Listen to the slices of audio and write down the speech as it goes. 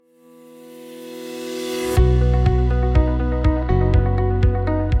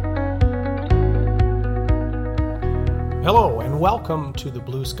welcome to the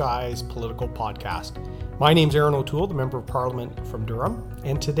Blue Skies Political Podcast. My name's Aaron O'Toole, the Member of Parliament from Durham,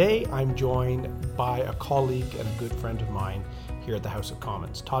 and today I'm joined by a colleague and a good friend of mine here at the House of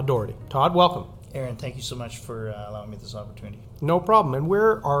Commons, Todd Doherty. Todd, welcome. Aaron, thank you so much for allowing me this opportunity. No problem. And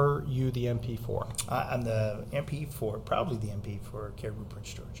where are you the MP for? I'm the MP proudly the MP for Caribou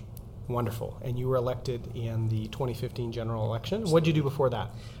Prince George. Wonderful. And you were elected in the 2015 general election. What did you do before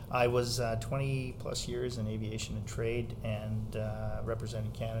that? I was 20 plus years in aviation and trade and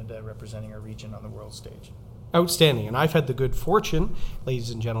representing Canada, representing our region on the world stage. Outstanding. And I've had the good fortune, ladies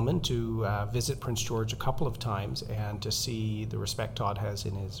and gentlemen, to visit Prince George a couple of times and to see the respect Todd has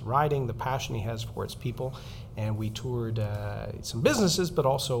in his riding, the passion he has for its people. And we toured some businesses, but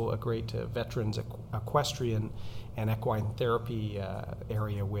also a great veterans equestrian and equine therapy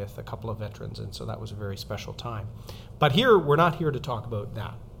area with a couple of veterans. And so that was a very special time. But here, we're not here to talk about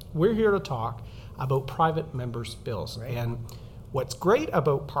that. We're here to talk about private members' bills. Right. And what's great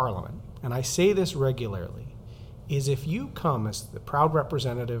about Parliament, and I say this regularly, is if you come as the proud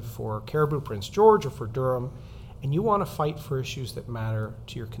representative for Caribou Prince George or for Durham, and you want to fight for issues that matter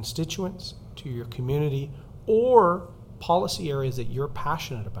to your constituents, to your community, or policy areas that you're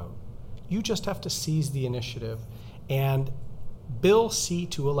passionate about, you just have to seize the initiative. And Bill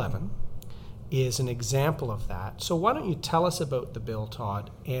C-211 is an example of that. So why don't you tell us about the bill,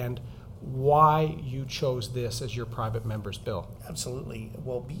 Todd, and why you chose this as your private member's bill? Absolutely.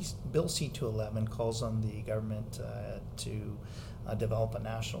 Well, Bill C-211 calls on the government to develop a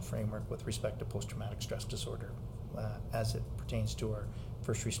national framework with respect to post-traumatic stress disorder as it pertains to our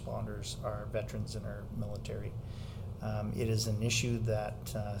first responders, our veterans, and our military. It is an issue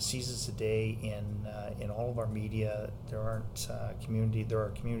that seizes the day in all of our media. There are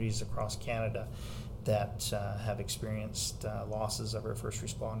communities across Canada that have experienced losses of our first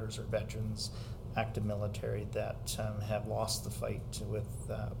responders or veterans, active military that have lost the fight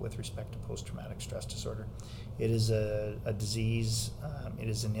with respect to post-traumatic stress disorder. It is a disease, it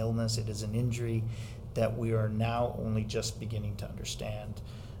is an illness, it is an injury that we are now only just beginning to understand.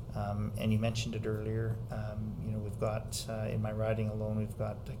 And you mentioned it earlier. We've got in my riding alone, we've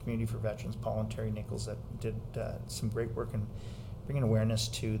got a Community for Veterans, Paul and Terry Nichols, that did some great work in bringing awareness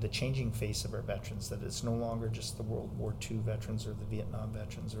to the changing face of our veterans. That it's no longer just the World War II veterans or the Vietnam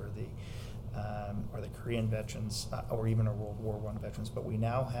veterans or the Korean veterans or even our World War I veterans, but we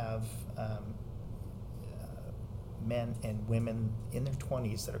now have men and women in their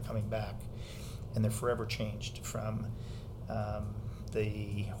 20s that are coming back, and they're forever changed from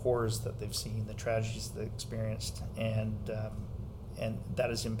the horrors that they've seen, the tragedies they've experienced, and that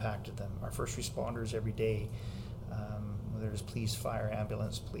has impacted them. Our first responders every day, whether it's police, fire,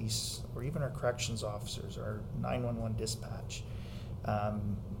 ambulance, police, or even our corrections officers, our 911 dispatch,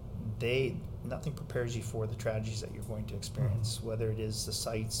 nothing prepares you for the tragedies that you're going to experience, whether it is the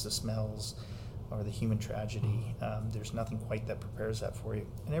sights, the smells, or the human tragedy. There's nothing quite that prepares that for you.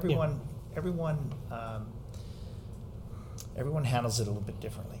 And everyone handles it a little bit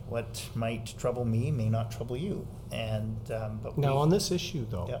differently. What might trouble me may not trouble you. But now, on this issue,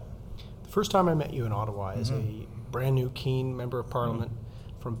 though, yeah. The first time I met you in Ottawa as a brand new keen member of Parliament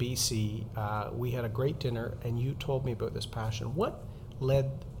from BC, we had a great dinner, and you told me about this passion. What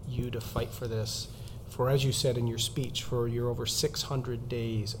led you to fight for this? For, as you said in your speech, for your over 600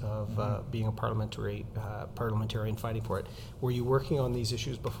 days of being a parliamentarian fighting for it. Were you working on these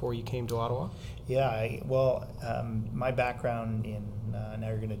issues before you came to Ottawa? Yeah, my background in, now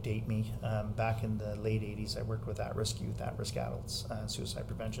you're going to date me, back in the late 80s, I worked with at-risk youth, at-risk adults, suicide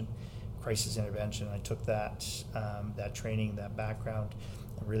prevention, crisis intervention. I took that training, that background,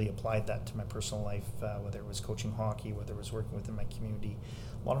 and really applied that to my personal life, whether it was coaching hockey, whether it was working within my community.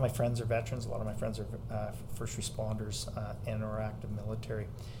 A lot of my friends are veterans, a lot of my friends are first responders and are active military.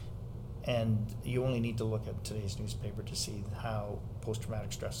 And you only need to look at today's newspaper to see how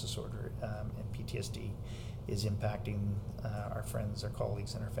post-traumatic stress disorder and PTSD is impacting our friends, our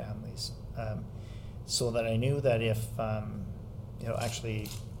colleagues, and our families. So that I knew that if, a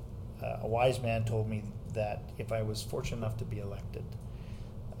wise man told me that if I was fortunate enough to be elected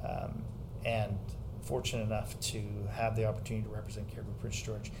and fortunate enough to have the opportunity to represent Caribou Prince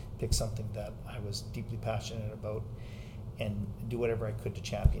George, pick something that I was deeply passionate about and do whatever I could to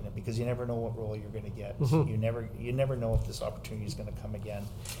champion it, because you never know what role you're going to get. You never know if this opportunity is going to come again.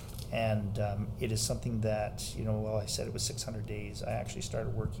 And it is something that, I said it was 600 days. I actually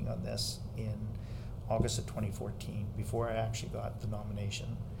started working on this in August of 2014, before I actually got the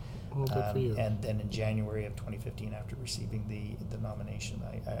nomination. Well, good for you. And then in January of 2015, after receiving the nomination,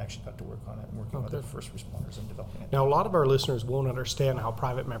 I actually got to work on it and working with the first responders and developing it. Now, a lot of our listeners won't understand how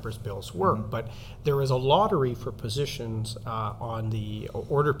private members' bills work, but there is a lottery for positions on the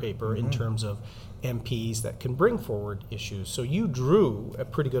order paper in terms of MPs that can bring forward issues. So you drew a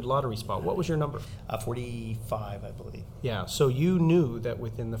pretty good lottery spot. What was your number? 45, I believe. Yeah, so you knew that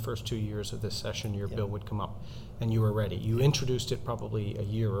within the first 2 years of this session, your bill would come up, and you were ready. You introduced it probably a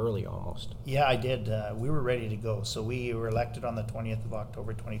year early almost. Yeah, I did. We were ready to go. So we were elected on the 20th of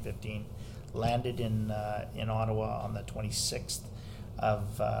October 2015, landed in Ottawa on the 26th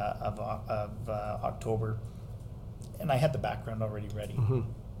of October, and I had the background already ready.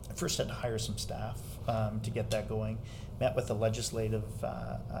 I first had to hire some staff to get that going, met with the legislative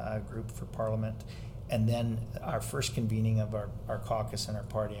group for Parliament, and then our first convening of our caucus and our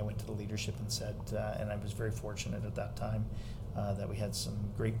party, I went to the leadership and said, and I was very fortunate at that time that we had some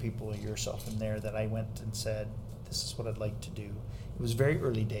great people, yourself in there, that I went and said, this is what I'd like to do. It was very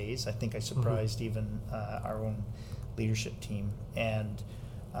early days. I think I surprised even our own leadership team. And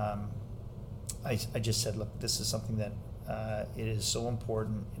I just said, look, this is something that it is so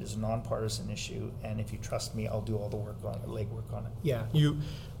important. It is a nonpartisan issue, and if you trust me, I'll do all the work on it, legwork on it. Yeah,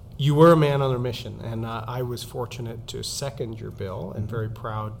 you were a man on a mission, and I was fortunate to second your bill and very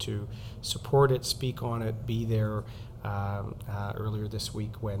proud to support it, speak on it, be there earlier this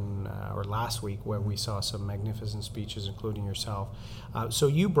week or last week when we saw some magnificent speeches, including yourself. So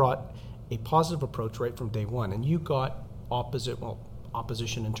you brought a positive approach right from day one, and you got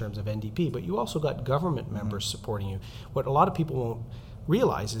opposition in terms of NDP, but you also got government members supporting you. What a lot of people won't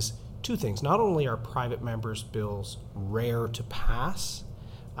realize is two things. Not only are private members' bills rare to pass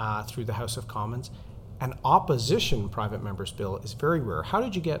through the House of Commons, an opposition private members' bill is very rare. How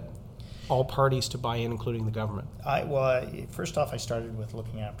did you get all parties to buy in, including the government? First off, I started with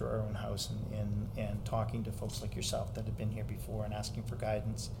looking after our own house and talking to folks like yourself that have been here before and asking for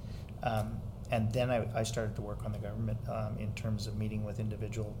guidance. And then I started to work on the government in terms of meeting with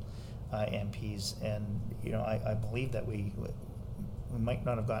individual MPs. And, I believe that we might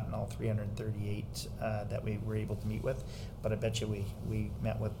not have gotten all 338 that we were able to meet with, but I bet you we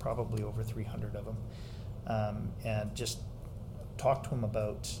met with probably over 300 of them. And just talked to them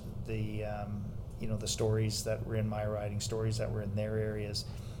about the stories that were in my riding, stories that were in their areas,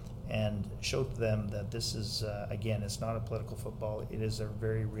 and showed them that this is, again, it's not a political football. It is a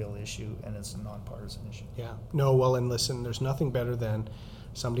very real issue, and it's a nonpartisan issue. Yeah. No, well, and listen, there's nothing better than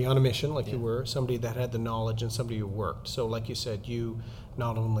somebody on a mission like you were, somebody that had the knowledge and somebody who worked. So like you said, you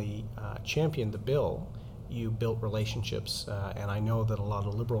not only championed the bill, you built relationships, and I know that a lot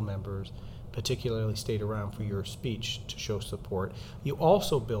of Liberal members particularly stayed around for your speech to show support. You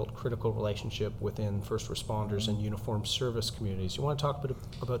also built critical relationship within first responders and uniformed service communities. You want to talk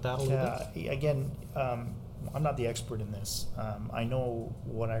about that a little bit? Again, I'm not the expert in this. I know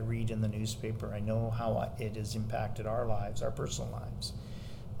what I read in the newspaper. I know how it has impacted our lives, our personal lives.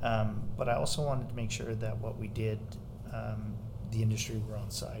 But I also wanted to make sure that what we did, the industry were on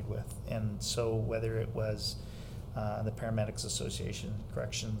side with. And so whether it was the Paramedics Association,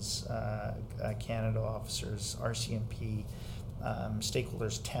 Corrections Canada officers, RCMP,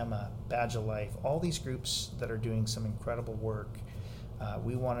 stakeholders, TEMA, Badge of Life, all these groups that are doing some incredible work,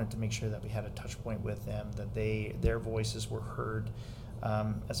 we wanted to make sure that we had a touch point with them, that their voices were heard.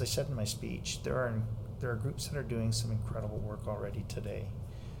 As I said in my speech, there are groups that are doing some incredible work already today.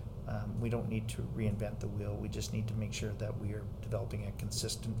 We don't need to reinvent the wheel. We just need to make sure that we are developing a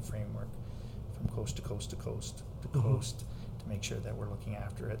consistent framework from coast to coast to coast to coast to make sure that we're looking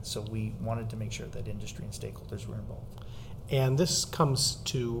after it. So we wanted to make sure that industry and stakeholders were involved. And this comes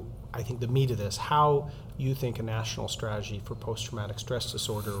to, I think, the meat of this, how you think a national strategy for post-traumatic stress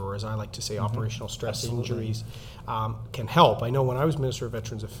disorder, or as I like to say, operational stress injuries, can help. I know when I was Minister of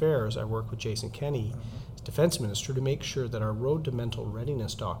Veterans Affairs, I worked with Jason Kenney, as Defense Minister, to make sure that our Road to Mental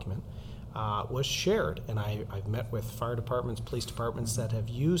Readiness document was shared. And I've met with fire departments, police departments that have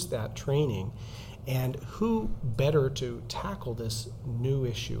used that training. And who better to tackle this new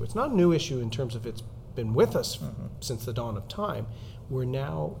issue? It's not a new issue in terms of it's been with us since the dawn of time. We're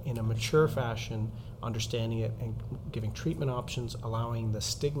now, in a mature fashion, understanding it and giving treatment options, allowing the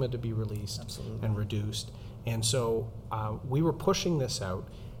stigma to be released and reduced. And so we were pushing this out.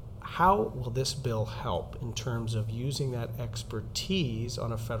 How will this bill help in terms of using that expertise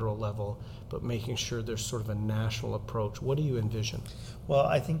on a federal level, but making sure there's sort of a national approach? What do you envision? Well,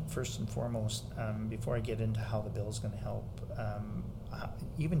 I think first and foremost, before I get into how the bill is going to help,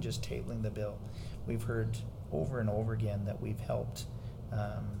 even just tabling the bill, we've heard over and over again that we've helped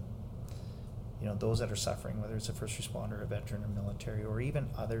those that are suffering, whether it's a first responder, a veteran, or military, or even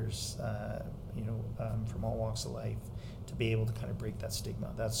others, from all walks of life, to be able to kind of break that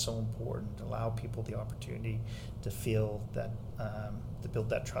stigma. That's so important, to allow people the opportunity to feel that, to build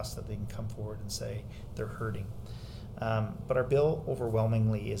that trust that they can come forward and say they're hurting. But our bill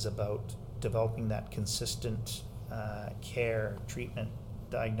overwhelmingly is about developing that consistent care, treatment,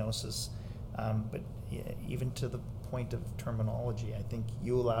 diagnosis, but even to the point of terminology. I think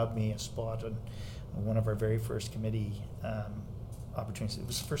you allowed me a spot on one of our very first committee opportunities. It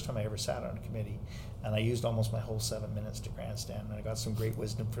was the first time I ever sat on a committee, and I used almost my whole 7 minutes to grandstand, and I got some great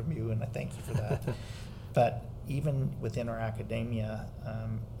wisdom from you, and I thank you for that. But even within our academia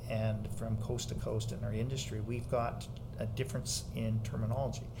and from coast to coast in our industry, we've got a difference in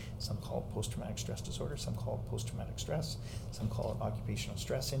terminology. Some call it post-traumatic stress disorder, some call it post-traumatic stress, some call it occupational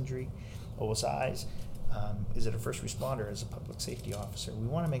stress injury, OSIs. Is it a first responder, as a public safety officer? We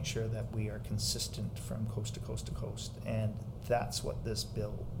want to make sure that we are consistent from coast to coast to coast, and that's what this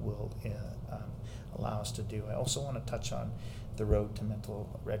bill will allow us to do. I also want to touch on the Road to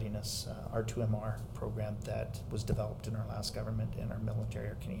Mental Readiness, R2MR program that was developed in our last government, and our military,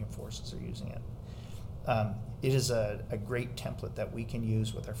 our Canadian Forces are using it. It is a great template that we can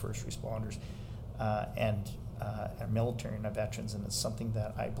use with our first responders and our military and our veterans, and it's something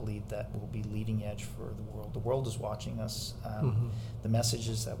that I believe that will be leading edge for the world. The world is watching us. The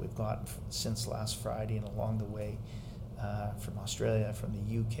messages that we've gotten since last Friday and along the way from Australia, from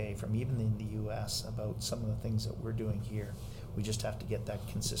the UK, from even in the US, about some of the things that we're doing here. We just have to get that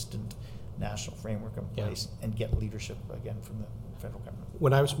consistent national framework in place and get leadership again from the federal government.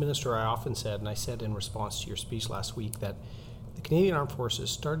 When I was minister, I often said, and I said in response to your speech last week, that the Canadian Armed Forces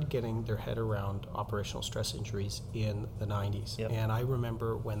started getting their head around operational stress injuries in the 90s. Yep. And I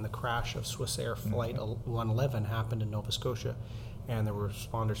remember when the crash of Swissair Flight 111 happened in Nova Scotia, and there were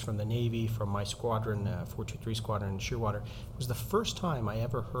responders from the Navy, from my squadron, 423 Squadron in Shearwater. It was the first time I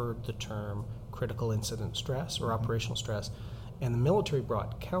ever heard the term critical incident stress or operational stress, and the military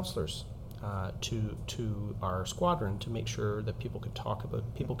brought counselors to our squadron to make sure that people could talk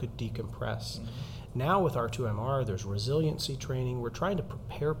about, people could decompress. Now with R2MR, there's resiliency training. We're trying to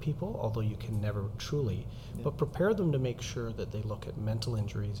prepare people, although you can never truly, but prepare them to make sure that they look at mental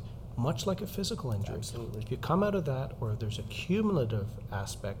injuries much like a physical injury. Absolutely. If you come out of that, or there's a cumulative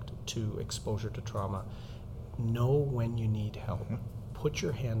aspect to exposure to trauma, know when you need help. Put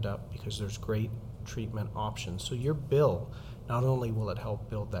your hand up, because there's great treatment options. So your bill, not only will it help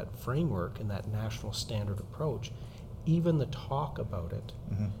build that framework and that national standard approach, even the talk about it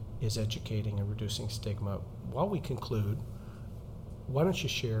is educating and reducing stigma. While we conclude, why don't you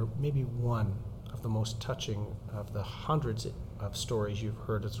share maybe one of the most touching of the hundreds of stories you've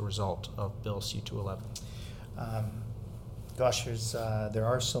heard as a result of Bill C-211? Gosh, there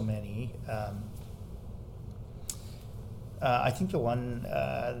are so many. I think the one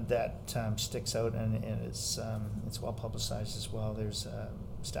that sticks out, and it's well publicized as well. There's a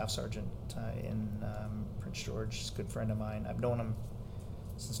staff sergeant in Prince George. He's a good friend of mine. I've known him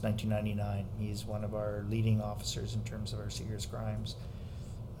since 1999. He's one of our leading officers in terms of our serious crimes.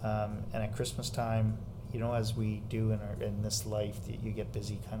 And at Christmas time, as we do in this life, you get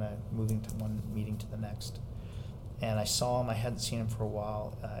busy kind of moving to one meeting to the next. And I saw him, I hadn't seen him for a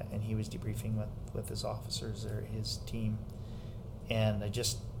while, and he was debriefing with his officers or his team. And I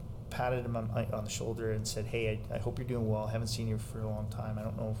just patted him on the shoulder and said, "Hey, I hope you're doing well. I haven't seen you for a long time. I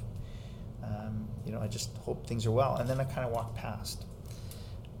don't know if, I just hope things are well." And then I kind of walked past.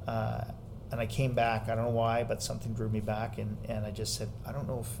 And I came back, I don't know why, but something drew me back, and I just said, "I don't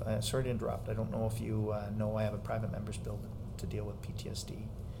know if, sorry to interrupt, I don't know if you know I have a private member's bill to deal with PTSD.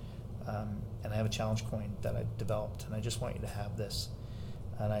 And I have a challenge coin that I developed, and I just want you to have this."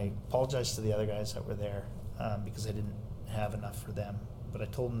 And I apologized to the other guys that were there because I didn't have enough for them. But I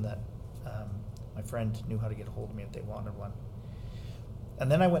told them that my friend knew how to get a hold of me if they wanted one. And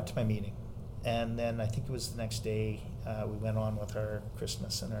then I went to my meeting. And then I think it was the next day, we went on with our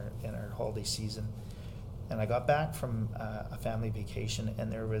Christmas and our holiday season. And I got back from a family vacation,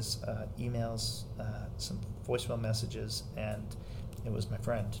 and there was emails, some voicemail messages, and it was my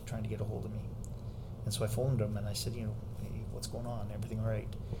friend trying to get a hold of me. And so I phoned him, and I said, "Hey, what's going on? Everything all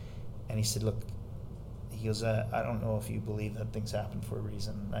right?" And he said, "Look," he goes, "I don't know if you believe that things happen for a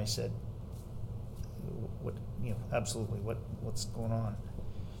reason." And I said, "What? Absolutely. What's going on?"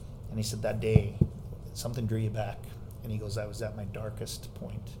 And he said, "That day, something drew you back." And he goes, "I was at my darkest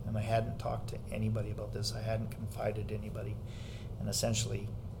point, and I hadn't talked to anybody about this. I hadn't confided to anybody. And essentially,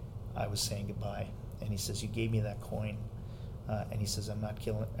 I was saying goodbye." And he says, "You gave me that coin." And he says, I'm not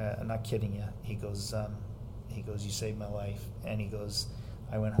kidding you." He goes, "You saved my life." And he goes,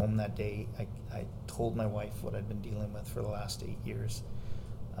 I went home that day. I told my wife what I'd been dealing with for the last 8 years.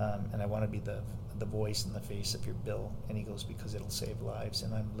 And I want to be the voice and the face of your bill. And he goes, because it'll save lives.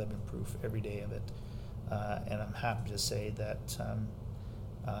 And I'm living proof every day of it. And I'm happy to say that,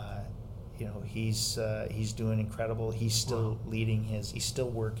 he's doing incredible. He's still leading he's still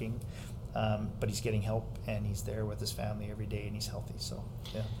working, but he's getting help, and he's there with his family every day, and he's healthy. So,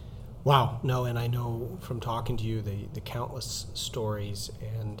 yeah. Wow. No, and I know from talking to you the countless stories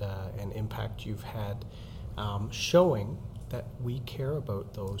and impact you've had, showing that we care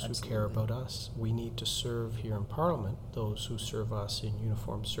about those Absolutely. who care about us. We need to serve here in Parliament those who serve us in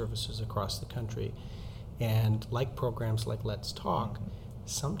uniformed services across the country. And like programs like Let's Talk, Mm-hmm.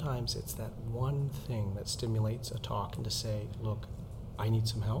 sometimes it's that one thing that stimulates a talk and to say, look, I need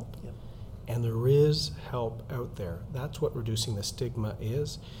some help. Yep. And there is help out there. That's what reducing the stigma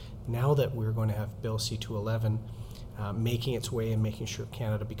is. Now that we're going to have Bill C-211 making its way and making sure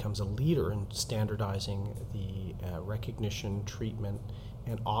Canada becomes a leader in standardizing the recognition, treatment,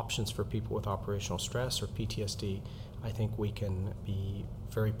 and options for people with operational stress or PTSD, I think we can be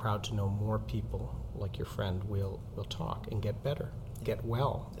very proud to know more people like your friend will talk and get better, get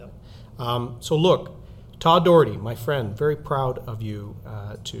well. Yep. So look, Todd Doherty, my friend, very proud of you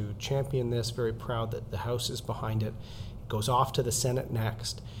to champion this, very proud that the House is behind it. It goes off to the Senate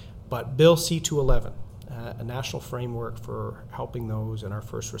next. But Bill C-211, a national framework for helping those and our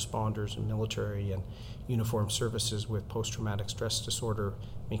first responders and military and uniformed services with post-traumatic stress disorder,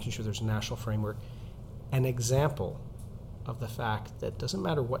 making sure there's a national framework, an example of the fact that doesn't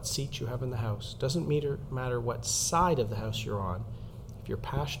matter what seat you have in the House, doesn't matter what side of the House you're on, if you're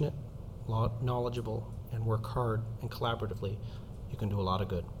passionate, knowledgeable, and work hard and collaboratively, you can do a lot of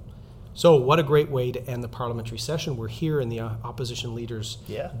good. So what a great way to end the parliamentary session. We're here in the opposition leaders'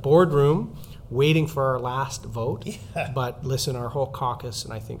 boardroom waiting for our last vote. Yeah. But listen, our whole caucus,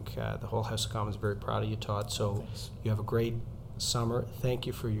 and I think the whole House of Commons is very proud of you, Todd. So Thanks. you have a great summer. Thank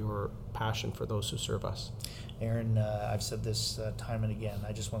you for your passion for those who serve us. Aaron, I've said this time and again.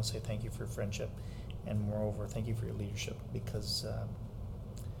 I just want to say thank you for your friendship, and moreover, thank you for your leadership, because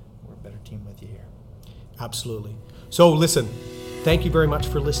we're a better team with you here. Absolutely. So listen, thank you very much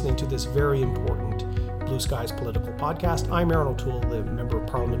for listening to this very important Blue Skies Political Podcast. I'm Aaron O'Toole, the Member of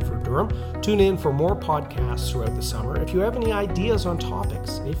Parliament for Durham. Tune in for more podcasts throughout the summer. If you have any ideas on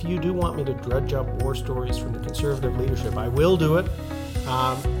topics, if you do want me to dredge up war stories from the Conservative leadership, I will do it.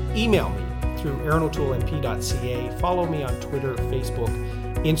 Email me through aaronotoolemp.ca. Follow me on Twitter, Facebook,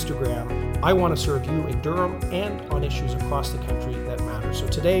 Instagram. I want to serve you in Durham and on issues across the country that matter. So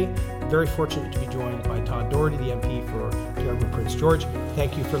today, I'm very fortunate to be joined by Todd Doherty, the MP for Cariboo Prince George.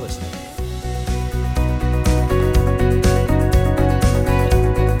 Thank you for listening.